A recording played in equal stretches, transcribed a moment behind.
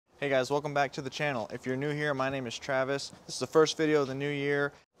Hey guys, welcome back to the channel. If you're new here, my name is Travis. This is the first video of the new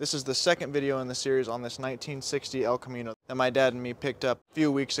year. This is the second video in the series on this 1960 El Camino that my dad and me picked up a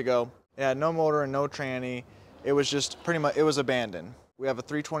few weeks ago. It had no motor and no tranny. It was just pretty much, it was abandoned. We have a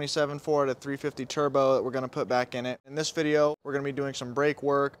 327 for it, a 350 turbo that we're going to put back in it. In this video, we're going to be doing some brake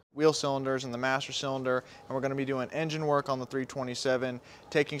work, wheel cylinders and the master cylinder, and we're going to be doing engine work on the 327,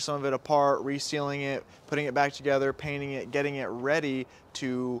 taking some of it apart, resealing it, putting it back together, painting it, getting it ready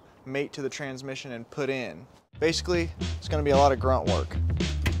to mate to the transmission and put in. Basically, it's going to be a lot of grunt work.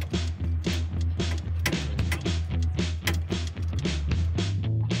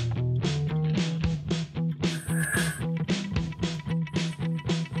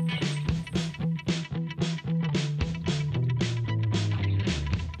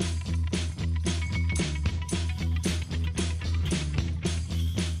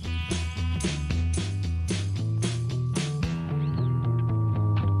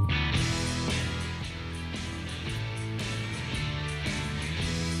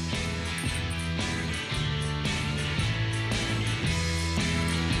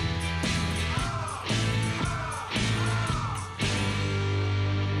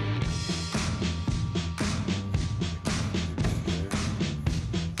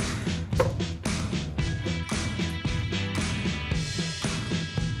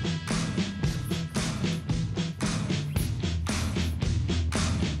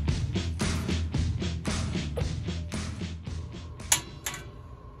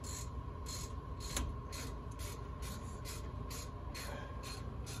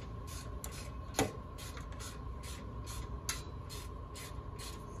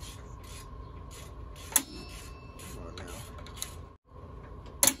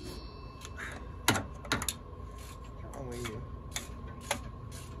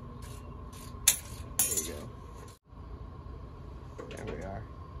 There we are.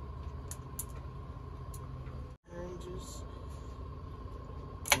 Just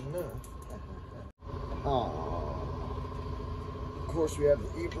enough. Oh, of course we have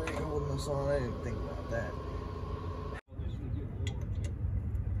the e-brake holding us on. I didn't think about that.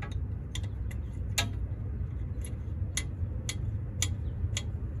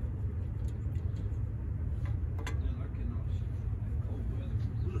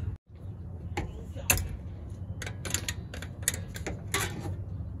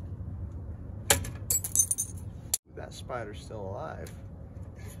 That spider's still alive.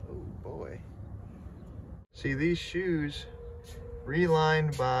 Oh boy. See, these shoes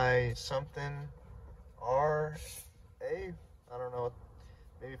relined by something RA. I don't know.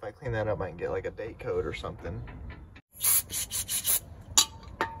 Maybe if I clean that up I can get like a date code or something.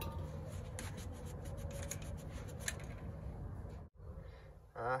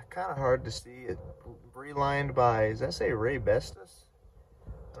 Kind of hard to see it. Relined by, does that say Ray Bestis?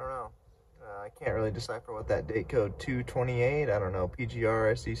 I don't know. I can't really decipher what that date code 228, I don't know,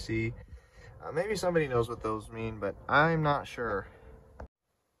 PGR, SEC. Maybe somebody knows what those mean, but I'm not sure.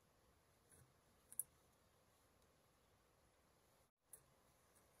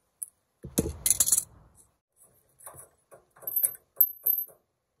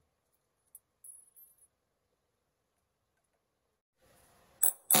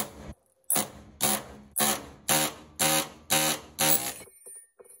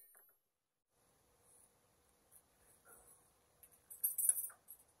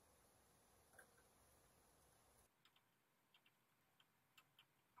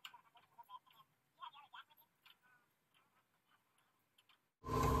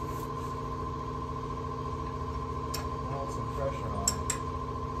 Pressure on it.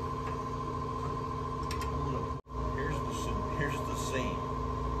 Here's the scene.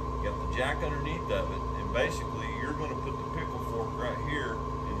 You got the jack underneath of it, and basically you're going to put the pickle fork right here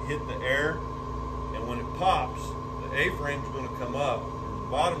and hit the air, and when it pops, the A-frame's going to come up, the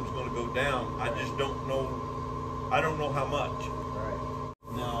bottom's going to go down. I just don't know. I don't know how much. Right.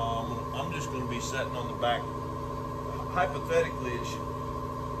 No, I'm just going to be sitting on the back. Hypothetically, it should,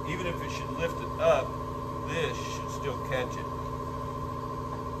 even if it should lift it up, this should still catch it.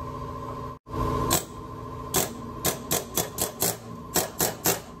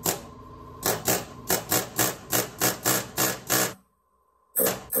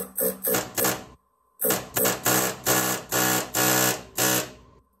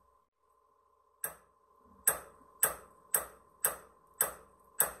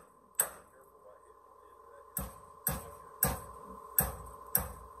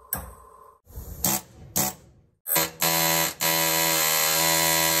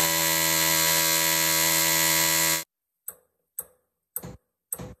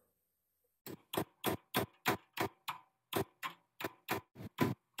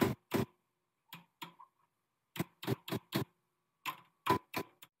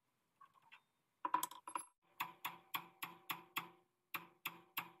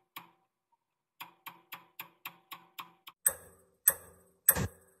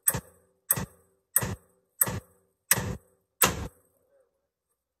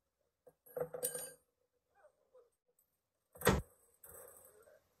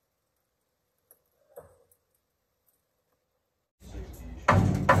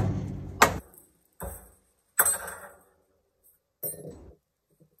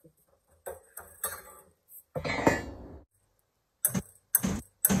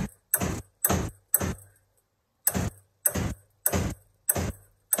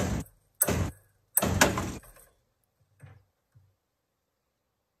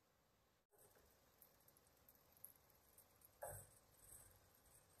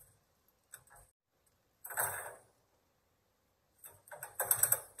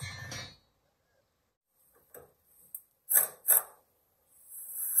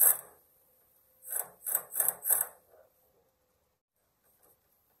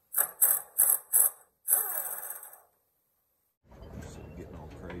 Getting all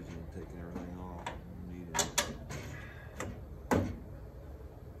crazy and taking everything off.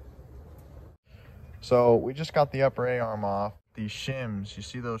 So we just got the upper A-arm off. These shims, you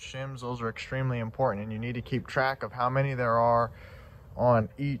see those shims? Those are extremely important, and you need to keep track of how many there are on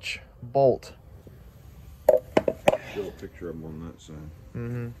each bolt. Show a picture of them on that side.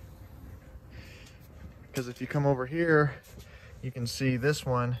 Mm-hmm. Because if you come over here, you can see this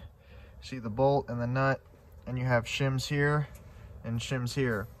one, see the bolt and the nut, and you have shims here and shims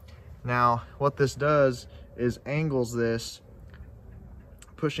here. Now, what this does is angles this,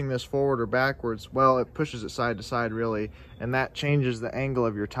 pushing this forward or backwards. Well, it pushes it side to side really, and that changes the angle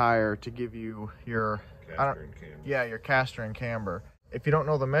of your tire to give you your Caster and camber. Yeah, your caster and camber. If you don't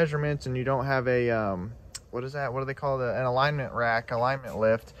know the measurements and you don't have a what is that? What do they call it? An alignment rack, alignment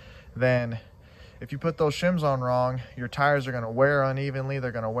lift, then if you put those shims on wrong, your tires are going to wear unevenly.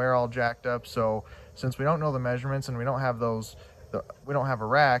 They're going to wear all jacked up. So since we don't know the measurements and we don't have those, we don't have a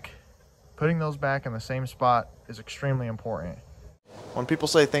rack, putting those back in the same spot is extremely important. When people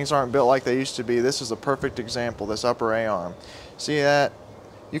say things aren't built like they used to be, this is a perfect example, this upper A-arm. See that?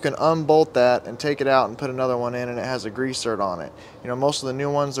 You can unbolt that and take it out and put another one in, and it has a grease zert on it. You know, most of the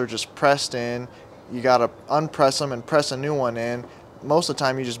new ones are just pressed in. You got to unpress them and press a new one in. Most of the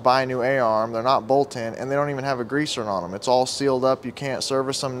time you just buy a new A-arm, they're not bolt in, and they don't even have a grease zert on them. It's all sealed up, you can't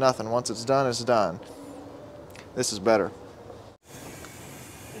service them, nothing. Once it's done, it's done. This is better.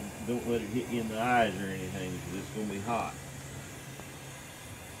 And don't let it hit you in the eyes or anything, because it's going to be hot.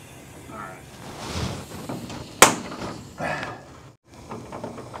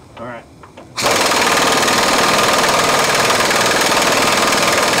 All right.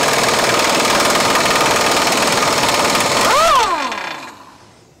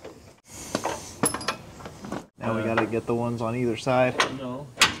 Now we got to get the ones on either side. No.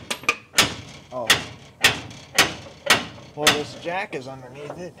 Oh. Well, this jack is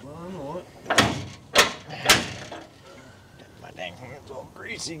underneath it. Well, I know it. My dang hand's all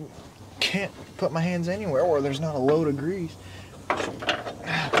greasy. Can't put my hands anywhere where there's not a load of grease. Don't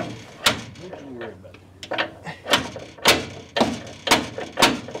you worry about it.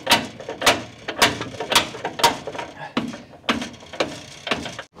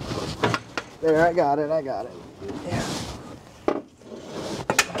 There, I got it. Yeah.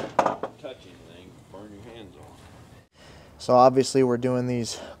 Touch anything, burn your hands off. So obviously we're doing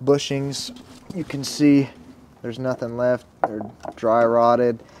these bushings. You can see there's nothing left. They're dry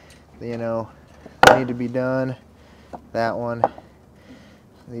rotted. You know, they need to be done. That one.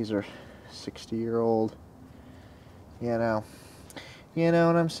 These are 60-year-old. You know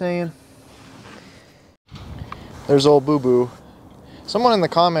what I'm saying? There's old Boo Boo. Someone in the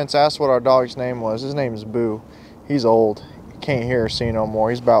comments asked what our dog's name was. His name is Boo. He's old. He can't hear or see no more.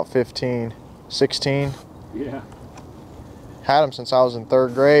 He's about 15, 16. Yeah. Had him since I was in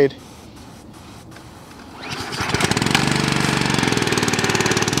 3rd grade.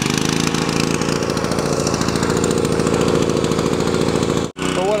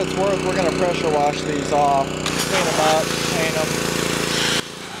 For what it's worth, we're going to pressure wash these off, clean them up, paint them.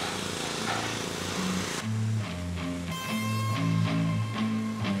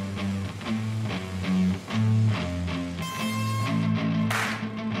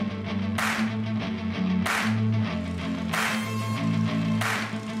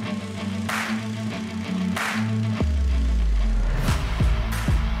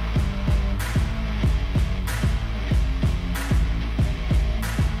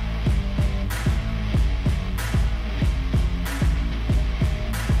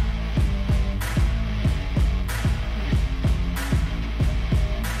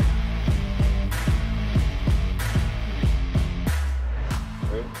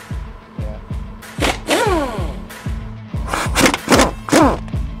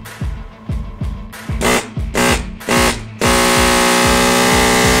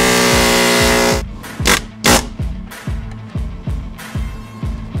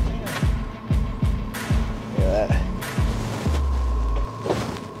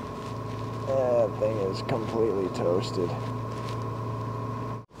 It's completely toasted.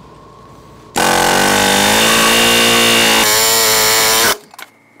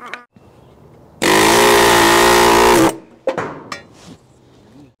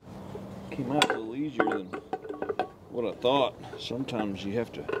 Came out a little easier than what I thought. Sometimes you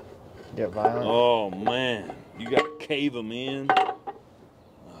have to get violent. Oh man, you got to cave them in.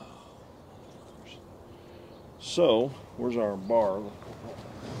 So, where's our bar?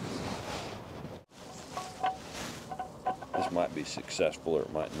 This might be successful or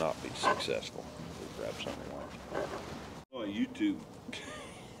it might not be successful. We'll grab something like Oh, YouTube.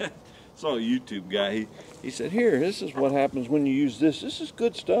 Saw a YouTube guy. He said, "Here, this is what happens when you use this. This is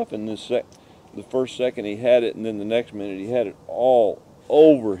good stuff." And the first second he had it, and then the next minute he had it all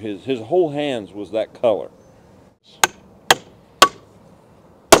over his whole hands was that color.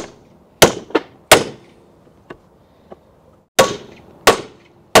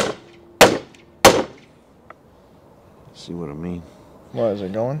 See what I mean? What, is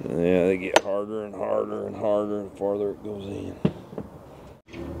it going? Yeah, they get harder and harder and harder the farther it goes in.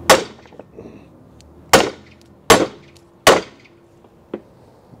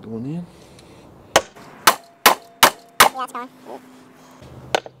 Going in? Yeah, it's going.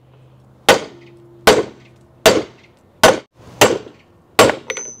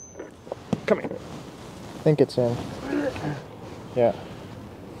 Come here. I think it's in. Yeah.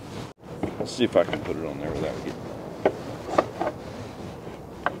 Let's see if I can put it on there without getting...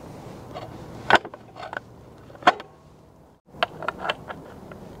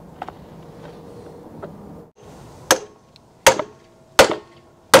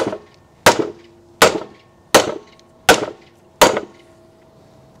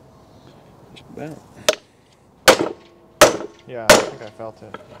 Just about. Yeah, I think I felt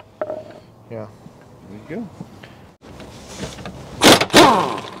it. Yeah. There you go.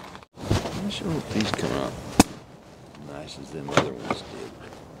 I'm not sure if these come out nice as them other ones did.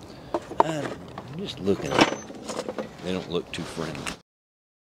 I don't know. I'm just looking at them. They don't look too friendly.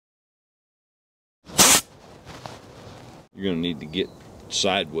 You're going to need to get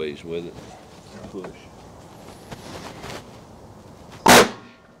sideways with it. Push.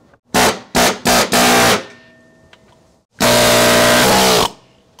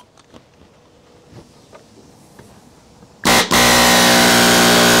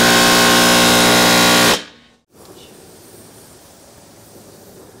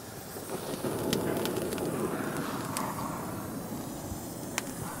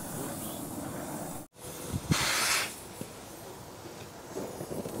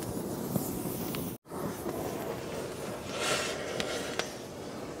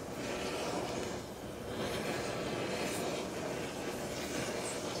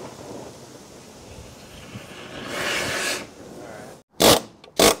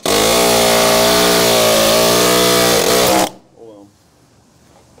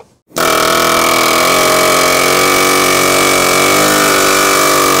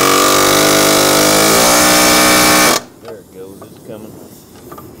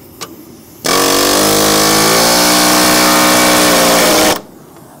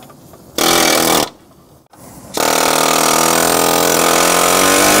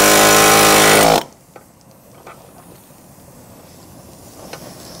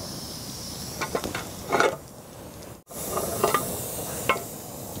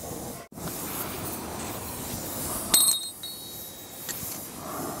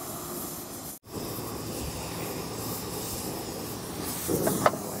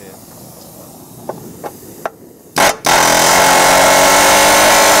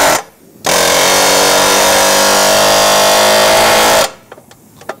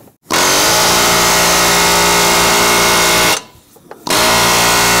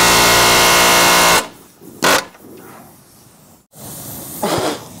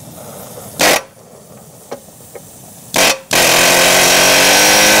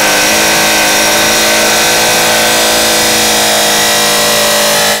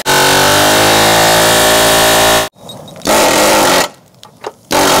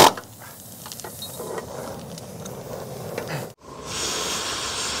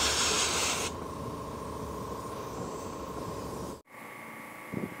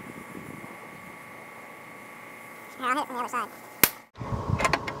 Here, I'll hit it from the other side.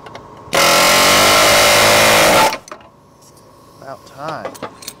 About time.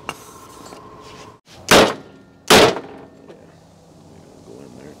 Go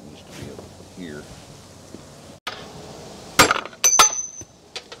in there. It needs to be up here.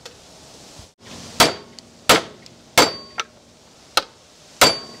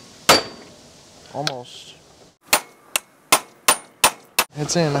 Almost.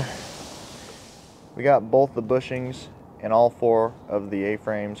 It's in. We got both the bushings and all 4 of the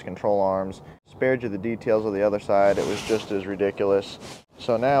A-frames, control arms. Spared you the details of the other side. It was just as ridiculous.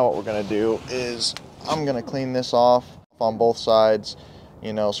 So now what we're going to do is I'm going to clean this off on both sides,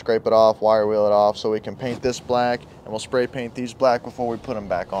 you know, scrape it off, wire wheel it off, so we can paint this black, and we'll spray paint these black before we put them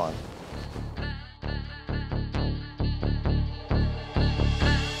back on.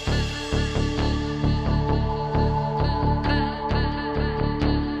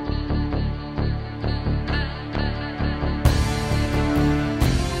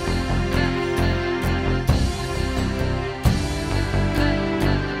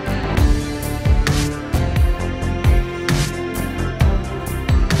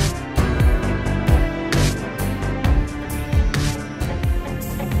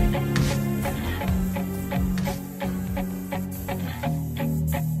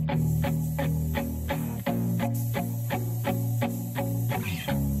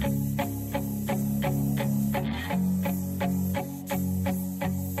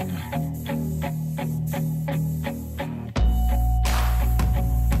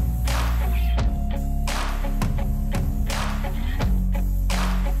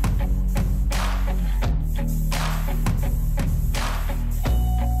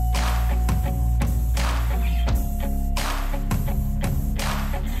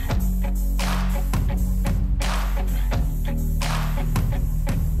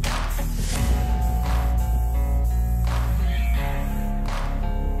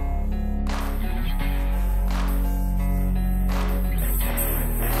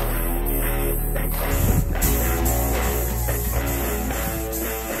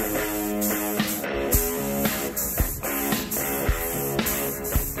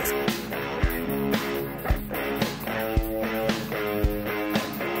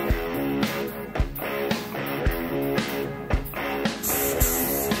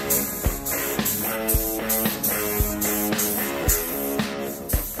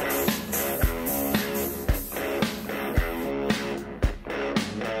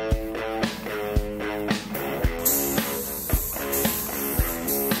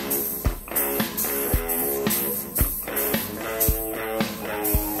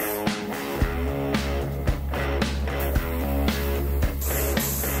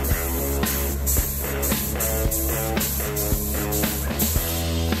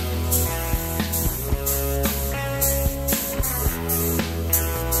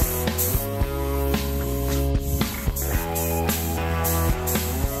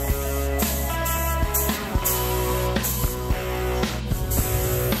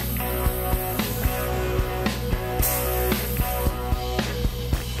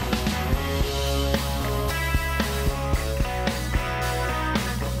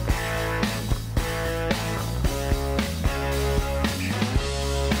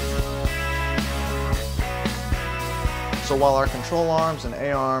 So while our control arms and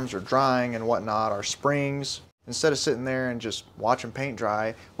A-arms are drying and whatnot, our springs, instead of sitting there and just watching paint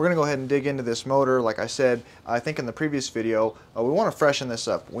dry, we're going to go ahead and dig into this motor. Like I said, I think in the previous video, we want to freshen this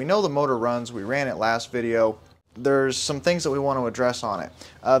up. We know the motor runs. We ran it last video. There's some things that we want to address on it.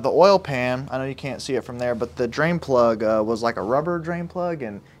 The oil pan, I know you can't see it from there, but the drain plug was like a rubber drain plug,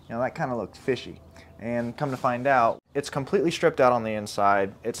 and you know that kind of looked fishy. And come to find out, it's completely stripped out on the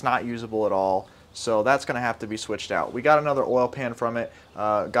inside. It's not usable at all. So that's going to have to be switched out. We got another oil pan from it,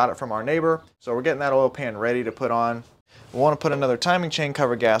 got it from our neighbor, so we're getting that oil pan ready to put on. We want to put another timing chain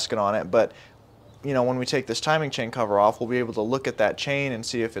cover gasket on it, but you know, when we take this timing chain cover off, we'll be able to look at that chain and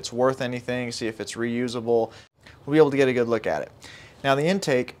see if it's worth anything, see if it's reusable. We'll be able to get a good look at it. Now the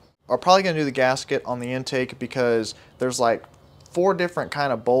intake, we're probably going to do the gasket on the intake because there's like 4 different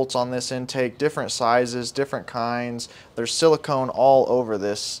kind of bolts on this intake, different sizes, different kinds. There's silicone all over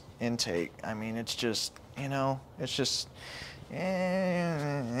this intake. I mean, it's just, you know, it's just, you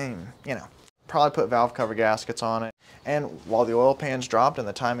know, probably put valve cover gaskets on it. And while the oil pan's dropped and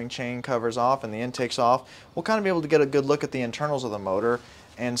the timing chain covers off and the intake's off, we'll kind of be able to get a good look at the internals of the motor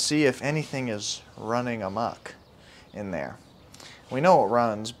and see if anything is running amok in there. We know it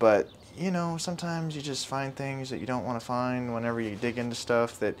runs, but you know, sometimes you just find things that you don't want to find whenever you dig into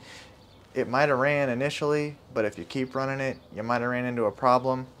stuff that it might have ran initially, but if you keep running it, you might have ran into a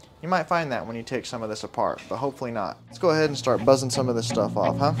problem. You might find that when you take some of this apart, but hopefully not. Let's go ahead and start buzzing some of this stuff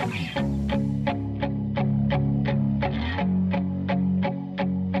off, huh?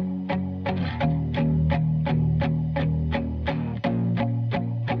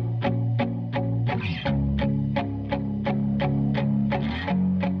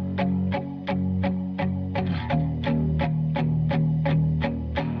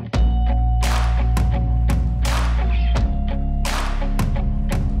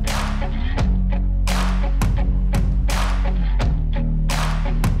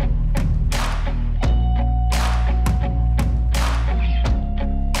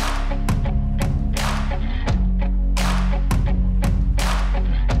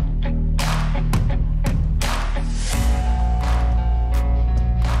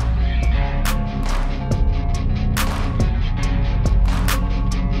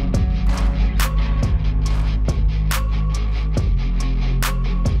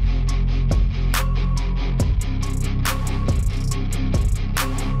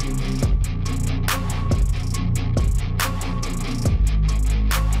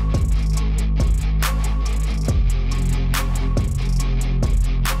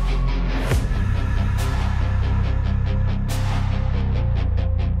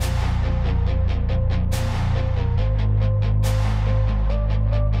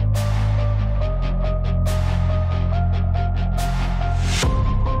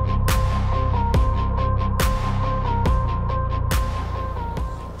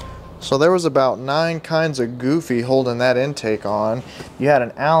 So there was about 9 kinds of goofy holding that intake on. You had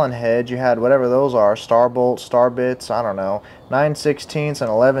an Allen head, you had whatever those are, star bolts, star bits, I don't know, 9/16 and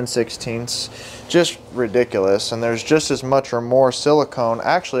 11/16. Just ridiculous. And there's just as much or more silicone.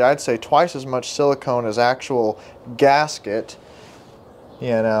 Actually, I'd say twice as much silicone as actual gasket.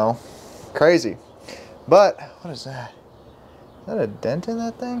 You know, crazy. But what is that? Is that a dent in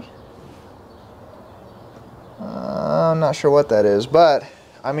that thing? I'm not sure what that is, but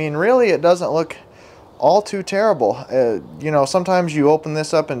I mean, really, it doesn't look all too terrible. You know, sometimes you open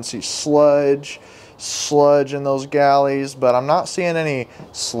this up and see sludge in those galleys, but I'm not seeing any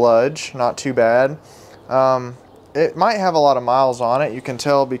sludge. Not too bad. It might have a lot of miles on it. You can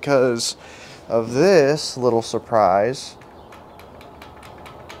tell because of this little surprise.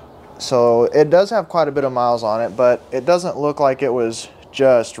 So it does have quite a bit of miles on it, but it doesn't look like it was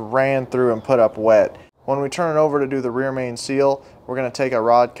just ran through and put up wet. When we turn it over to do the rear main seal, we're going to take a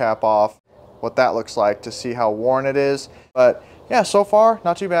rod cap off, what that looks like, to see how worn it is. But yeah, so far,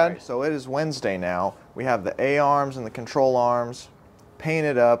 not too bad. Right, so it is Wednesday now. We have the A-arms and the control arms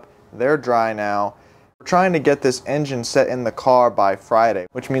painted up. They're dry now. We're trying to get this engine set in the car by Friday,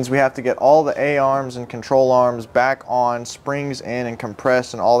 which means we have to get all the A-arms and control arms back on, springs in and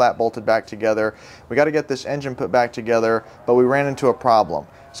compressed and all that bolted back together. We got to get this engine put back together, but we ran into a problem.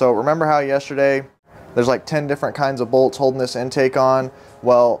 So remember how yesterday there's like 10 different kinds of bolts holding this intake on?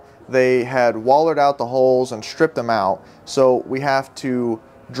 Well, they had wallered out the holes and stripped them out. So we have to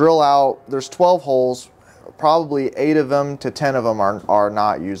drill out, there's 12 holes, probably 8 of them to 10 of them are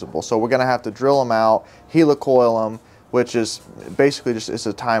not usable. So we're gonna have to drill them out, helicoil them, which is basically just, it's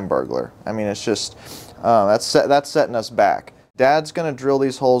a time burglar. I mean, it's just, that's setting us back. Dad's gonna drill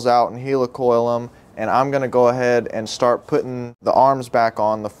these holes out and helicoil them, and I'm going to go ahead and start putting the arms back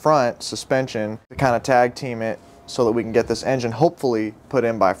on the front suspension to kind of tag team it so that we can get this engine hopefully put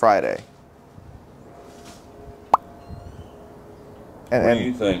in by Friday. And, what do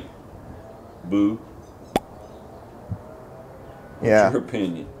you think, Boo? What's your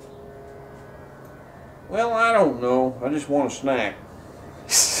opinion? Well, I don't know. I just want a snack.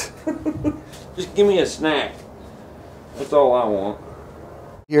 Just give me a snack. That's all I want.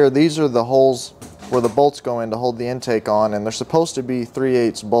 Here, these are the holes where the bolts go in to hold the intake on, and they're supposed to be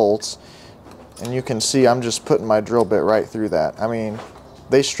 3/8 bolts, and you can see I'm just putting my drill bit right through that. I mean,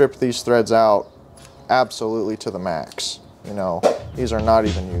 they stripped these threads out absolutely to the max. You know, these are not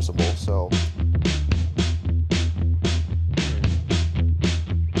even usable. So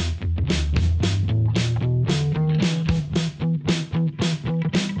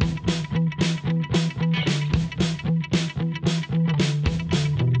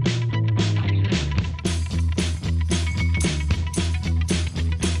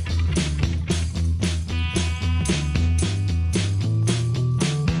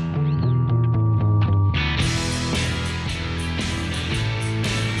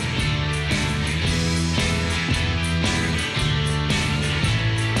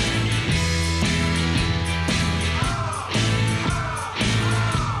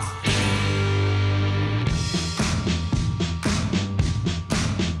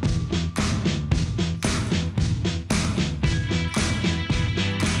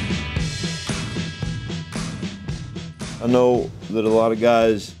I know that a lot of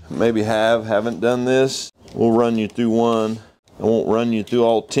guys maybe haven't done this. We'll run you through one. I won't run you through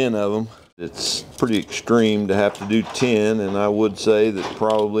all 10 of them. It's pretty extreme to have to do 10, and I would say that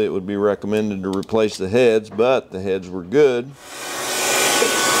probably it would be recommended to replace the heads, but the heads were good.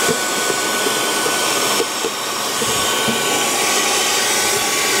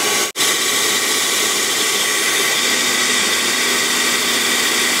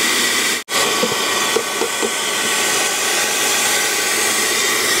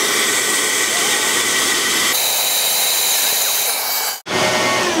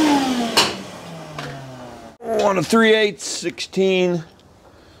 On a 3/8 16,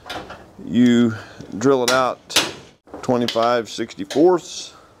 you drill it out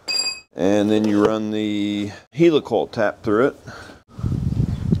 25/64, and then you run the helicoil tap through it.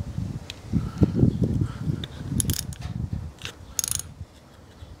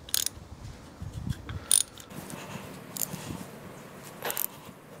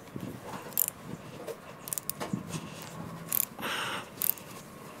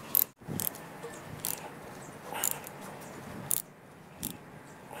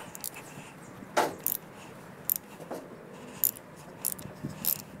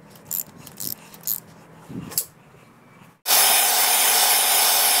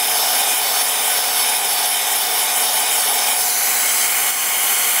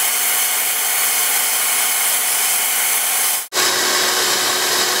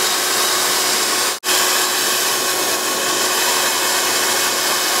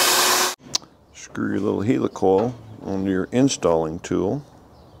 coil on your installing tool.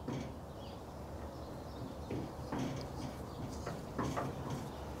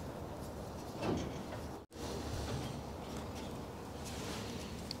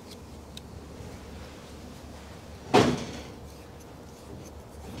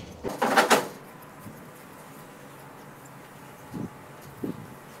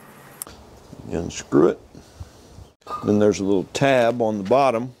 Unscrew it. Then there's a little tab on the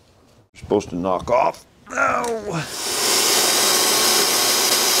bottom you're supposed to knock off. Ow!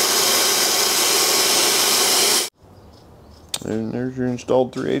 And there's your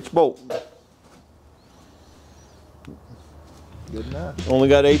installed 3/8 bolt. Good enough. Only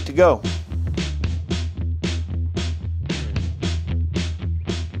got 8 to go.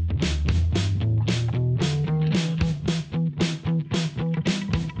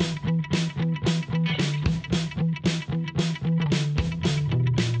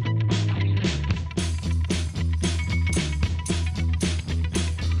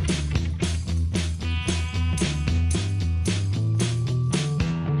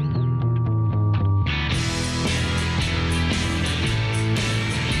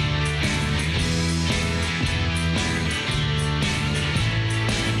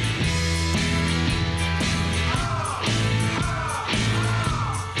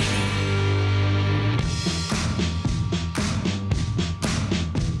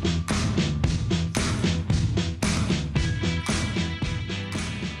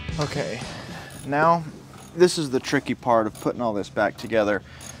 Okay, now this is the tricky part of putting all this back together.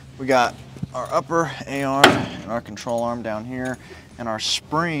 We got our upper A-arm and our control arm down here, and our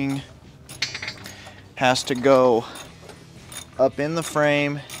spring has to go up in the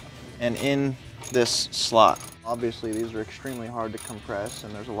frame and in this slot. Obviously these are extremely hard to compress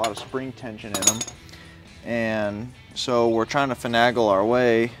and there's a lot of spring tension in them, and so we're trying to finagle our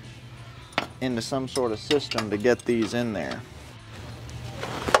way into some sort of system to get these in there.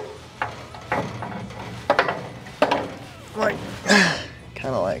 Like,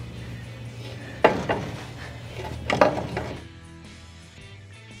 kind of like.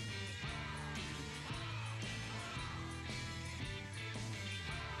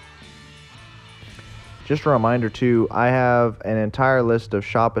 Just a reminder too, I have an entire list of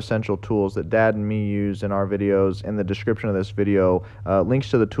shop essential tools that Dad and me use in our videos in the description of this video. Links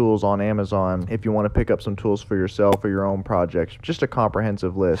to the tools on Amazon if you want to pick up some tools for yourself or your own projects. Just a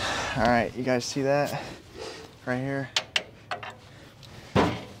comprehensive list. All right, you guys see that right here?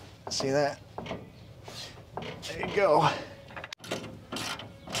 See that? There you go.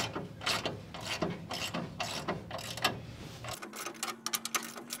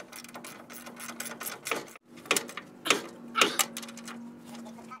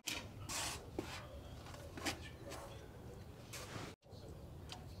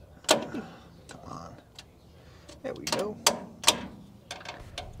 Come on. There we go.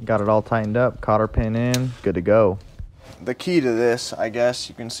 Got it all tightened up, cotter pin in, good to go. The key to this, I guess,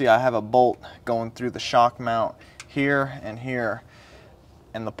 you can see I have a bolt going through the shock mount here and here.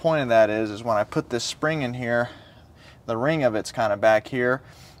 And the point of that is when I put this spring in here, the ring of it's kind of back here,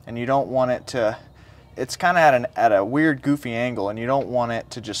 and you don't want it to, it's kind of at a weird goofy angle, and you don't want it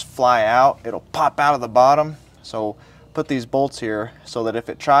to just fly out. It'll pop out of the bottom. So put these bolts here so that if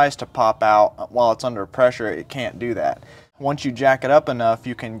it tries to pop out while it's under pressure, it can't do that. Once you jack it up enough,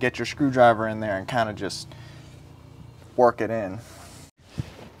 you can get your screwdriver in there and kind of just work it in.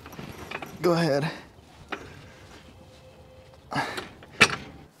 Go ahead. All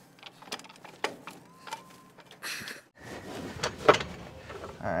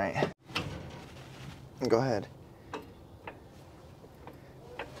right. Go ahead.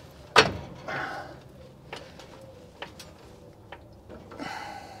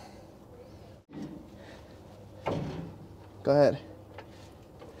 Go ahead.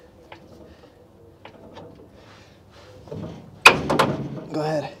 Go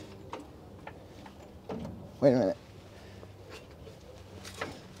ahead. Wait a minute.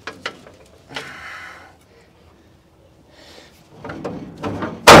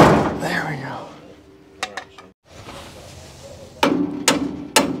 There we go.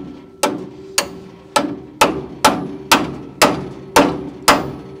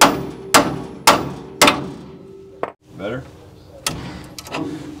 Better? A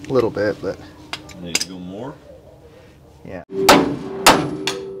little bit, but Need to go more? yeah.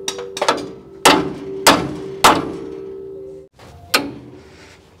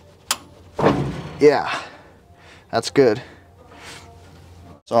 Yeah, that's good.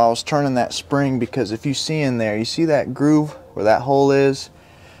 So I was turning that spring because if you see in there, you see that groove where that hole is?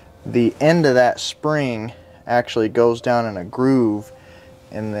 The end of that spring actually goes down in a groove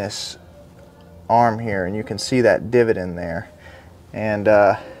in this arm here, and you can see that divot in there. And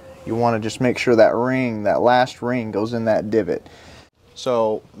you want to just make sure that ring, that last ring, goes in that divot.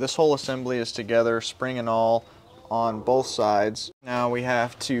 So this whole assembly is together, spring and all, on both sides. Now we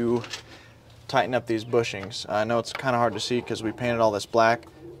have to tighten up these bushings. I know it's kind of hard to see because we painted all this black,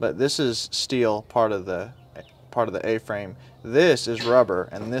 but this is steel, part of the A-frame. This is rubber,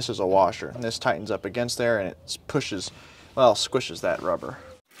 and this is a washer. And this tightens up against there, and it pushes, well, squishes that rubber.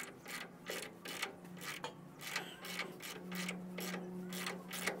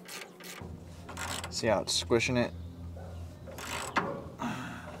 See how it's squishing it?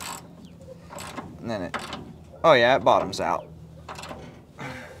 And then it, oh yeah, it bottoms out.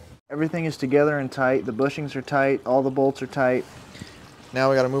 Everything is together and tight. The bushings are tight, all the bolts are tight.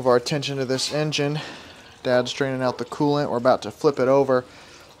 Now we got to move our attention to this engine. Dad's draining out the coolant. We're about to flip it over.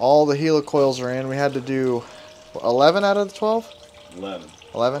 All the helicoils are in. We had to do 11 out of the 12? 11.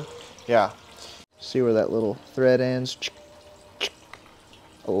 11? Yeah. See where that little thread ends?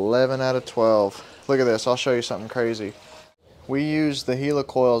 11 out of 12. Look at this. I'll show you something crazy. We used the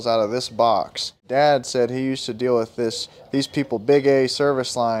helicoils out of this box. Dad said he used to deal with these people, Big A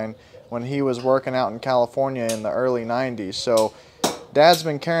service line, when he was working out in California in the early 90s. So Dad's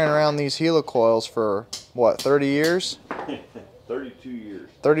been carrying around these helicoils for, what, 30 years? 32 years.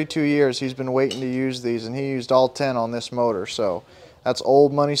 32 years he's been waiting to use these, and he used all 10 on this motor. So that's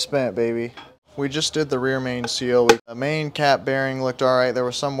old money spent, baby. We just did the rear main seal. The main cap bearing looked alright. There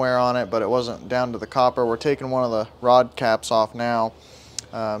was some wear on it, but it wasn't down to the copper. We're taking one of the rod caps off now.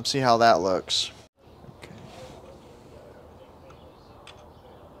 See how that looks. Okay.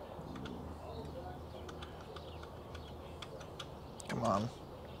 Come on.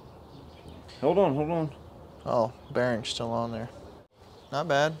 Hold on. Oh, bearing's still on there. Not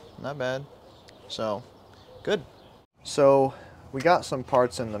bad, not bad. So, good. So, we got some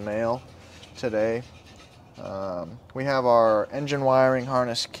parts in the mail today. We have our engine wiring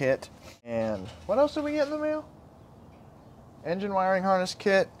harness kit, and what else did we get in the mail? Engine wiring harness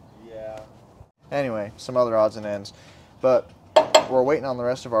kit. Yeah. Anyway, some other odds and ends, but we're waiting on the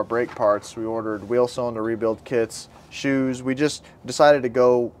rest of our brake parts. We ordered wheel cylinder rebuild kits, shoes. We just decided to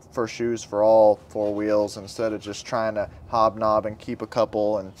go for shoes for all 4 wheels instead of just trying to hobnob and keep a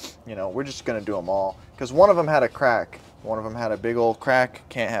couple, and you know, we're just gonna do them all because one of them had a crack. One of them had a big old crack.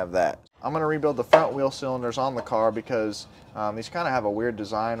 Can't have that. I'm going to rebuild the front wheel cylinders on the car because these kind of have a weird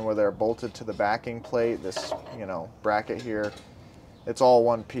design where they're bolted to the backing plate, this, you know, bracket here. It's all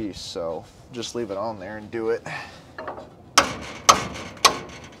one piece, so just leave it on there and do it.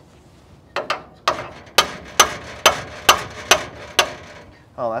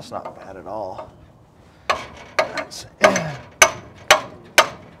 Oh, that's not bad at all. That's,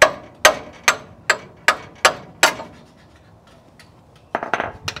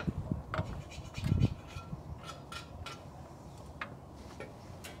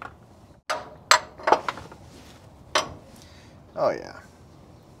 oh yeah.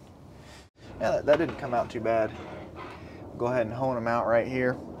 Yeah, that didn't come out too bad. Go ahead and hone them out right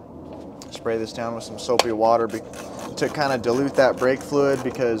here. Spray this down with some soapy water to kind of dilute that brake fluid,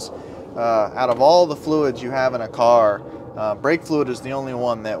 because out of all the fluids you have in a car, brake fluid is the only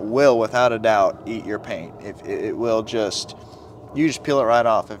one that will, without a doubt, eat your paint. It will just, you just peel it right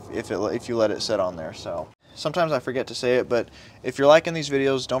off if you let it sit on there. So sometimes I forget to say it, but if you're liking these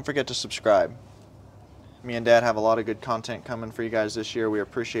videos, don't forget to subscribe. Me and Dad have a lot of good content coming for you guys this year. We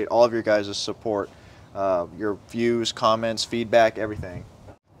appreciate all of your guys' support, your views, comments, feedback, everything.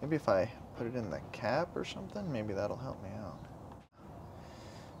 Maybe if I put it in the cap or something, maybe that'll help me out.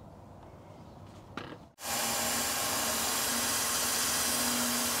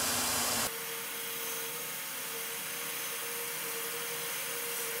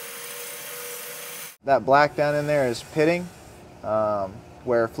 That black down in there is pitting,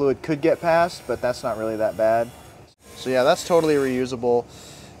 where fluid could get past, but that's not really that bad. So yeah, that's totally reusable.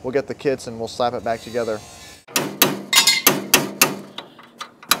 We'll get the kits and we'll slap it back together.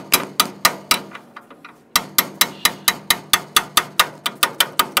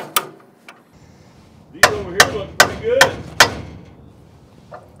 These over here look pretty good.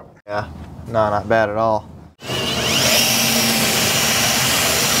 Yeah, no, not bad at all. Are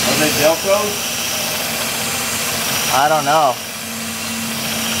they ElCos? I don't know.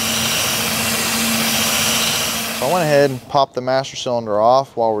 So I went ahead and popped the master cylinder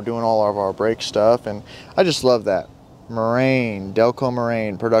off while we're doing all of our brake stuff, and I just love that. Moraine, ElCo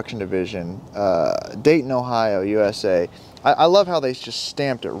Moraine Production Division, Dayton, Ohio, USA. I love how they just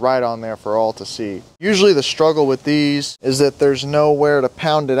stamped it right on there for all to see. Usually the struggle with these is that there's nowhere to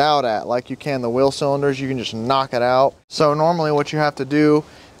pound it out at like you can the wheel cylinders. You can just knock it out. So normally what you have to do,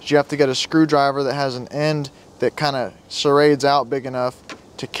 is you have to get a screwdriver that has an end that kind of serrades out big enough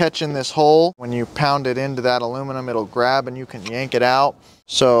to catch in this hole. When you pound it into that aluminum, it'll grab and you can yank it out.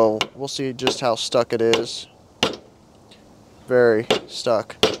 So we'll see just how stuck it is. Very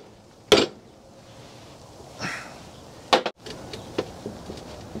stuck.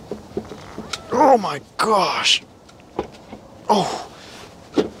 Oh my gosh. Oh.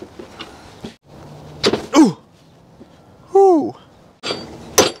 Ooh. Ooh.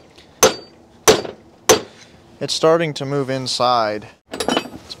 It's starting to move inside.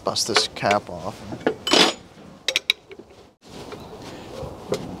 Let's bust this cap off.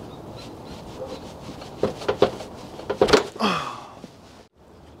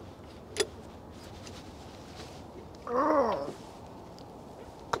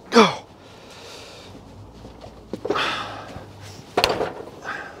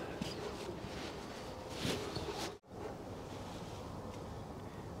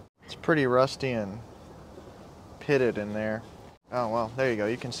 It's pretty rusty and pitted in there. Oh well, there you go.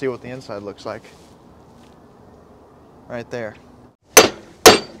 You can see what the inside looks like. Right there.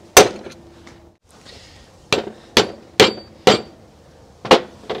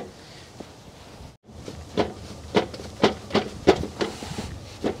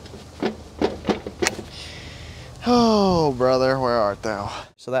 Oh, brother, where art thou?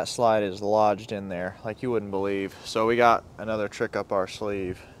 So that slide is lodged in there like you wouldn't believe. So we got another trick up our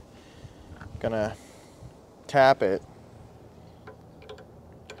sleeve. Gonna tap it.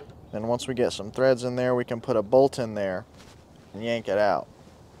 Then once we get some threads in there, we can put a bolt in there and yank it out.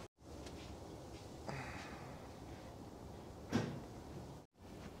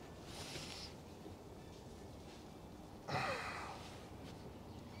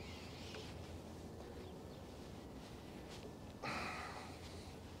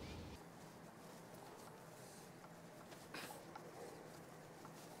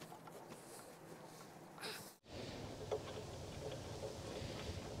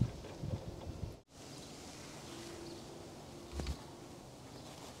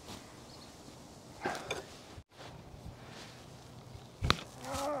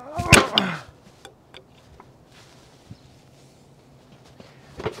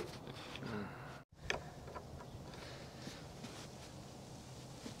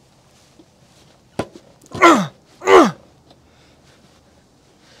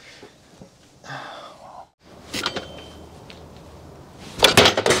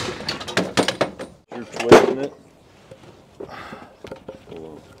 You're twisting it. Hold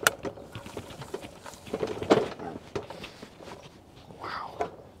on. Wow.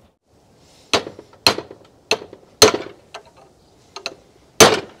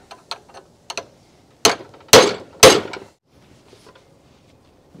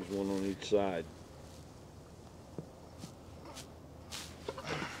 There's one on each side.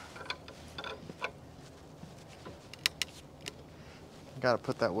 Got to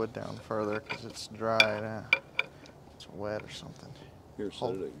put that wood down further because it's dried out. It's wet or something. Here,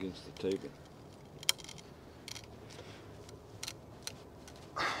 set it against the table.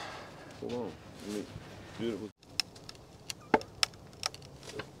 Hold on. Let me do it with.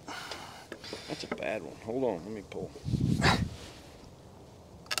 That's a bad one. Hold on. Let me pull.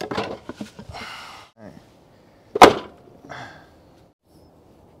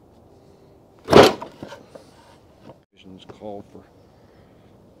 Visions call for.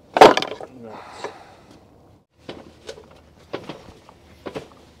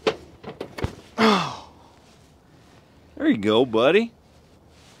 There you go, buddy.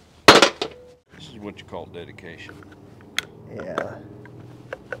 This is what you call dedication. Yeah.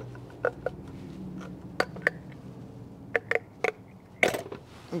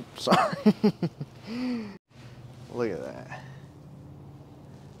 Oops, sorry. Look at that.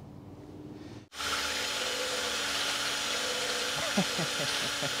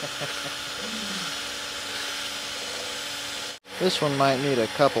 This one might need a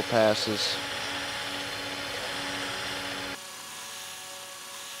couple passes.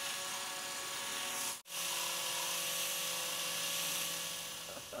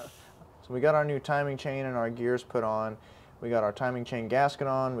 So we got our new timing chain and our gears put on. We got our timing chain gasket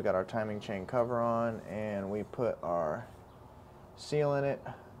on, we got our timing chain cover on, and we put our seal in it,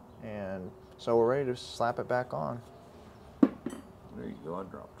 and so we're ready to slap it back on. There you go, I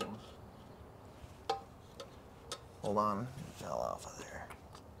dropped one. Hold on, it fell off of there.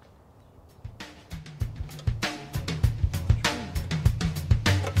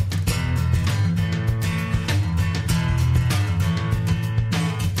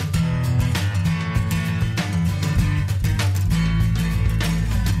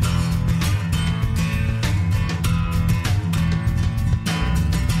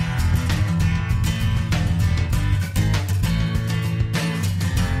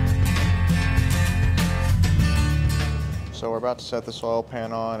 about to set this oil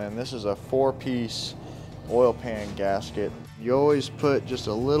pan on, and this is a 4-piece oil pan gasket. You always put just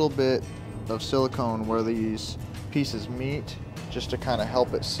a little bit of silicone where these pieces meet, just to kind of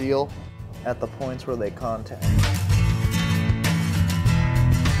help it seal at the points where they contact.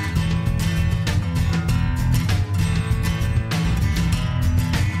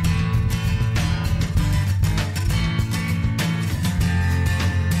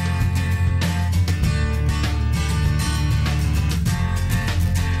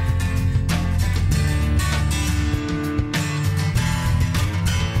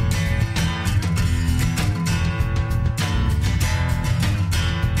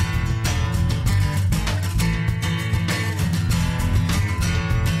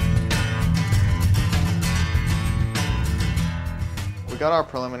 We got our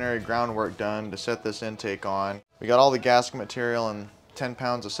preliminary groundwork done to set this intake on. We got all the gasket material and 10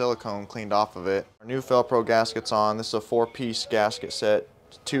 pounds of silicone cleaned off of it. Our new Felpro gasket's on. This is a 4-piece gasket set.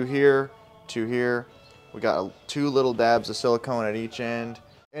 2 here, 2 here. We got 2 little dabs of silicone at each end.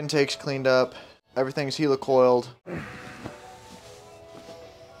 Intake's cleaned up. Everything's helicoiled.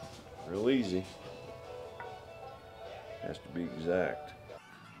 Real easy. Has to be exact.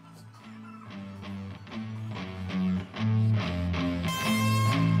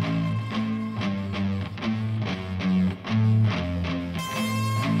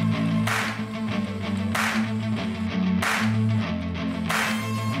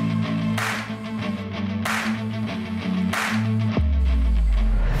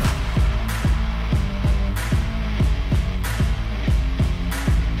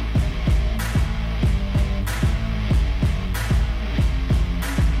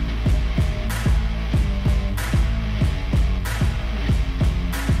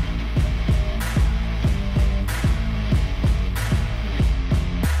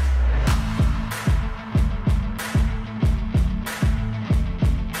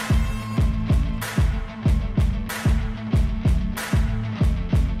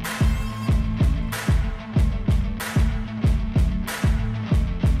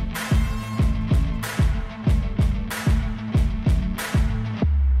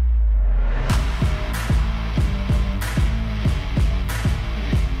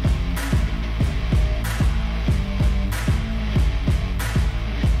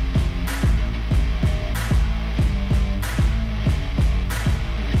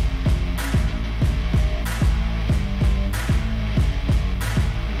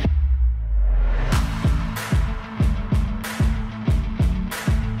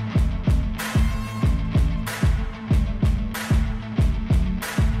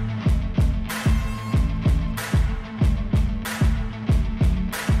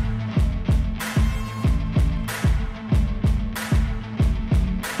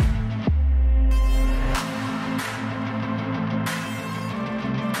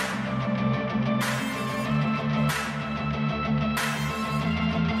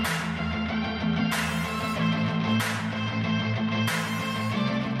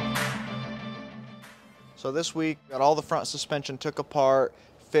 So this week, got all the front suspension took apart,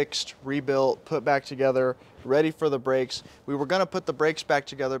 fixed, rebuilt, put back together, ready for the brakes. We were gonna put the brakes back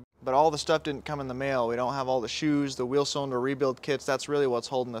together, but all the stuff didn't come in the mail. We don't have all the shoes, the wheel cylinder rebuild kits. That's really what's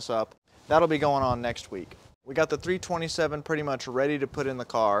holding us up. That'll be going on next week. We got the 327 pretty much ready to put in the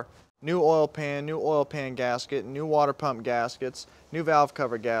car. New oil pan gasket, new water pump gaskets, new valve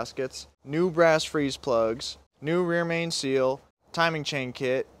cover gaskets, new brass freeze plugs, new rear main seal, timing chain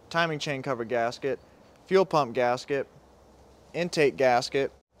kit, timing chain cover gasket, fuel pump gasket, intake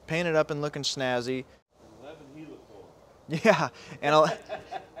gasket, painted up and looking snazzy. 11 helicoils. Yeah, and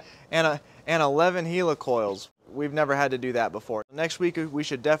 11 helicoils. We've never had to do that before. Next week we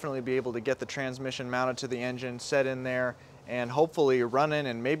should definitely be able to get the transmission mounted to the engine, set in there, and hopefully running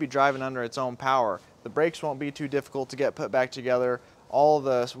and maybe driving under its own power. The brakes won't be too difficult to get put back together. All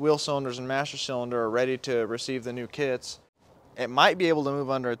the wheel cylinders and master cylinder are ready to receive the new kits. It might be able to move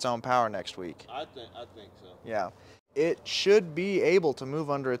under its own power next week. I think so. Yeah. It should be able to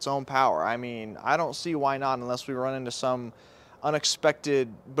move under its own power. I mean, I don't see why not unless we run into some unexpected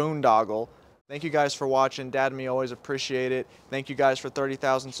boondoggle. Thank you guys for watching. Dad and me always appreciate it. Thank you guys for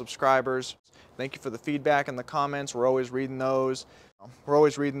 30,000 subscribers. Thank you for the feedback and the comments. We're always reading those. We're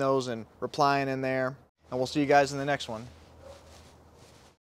always reading those and replying in there. And we'll see you guys in the next one.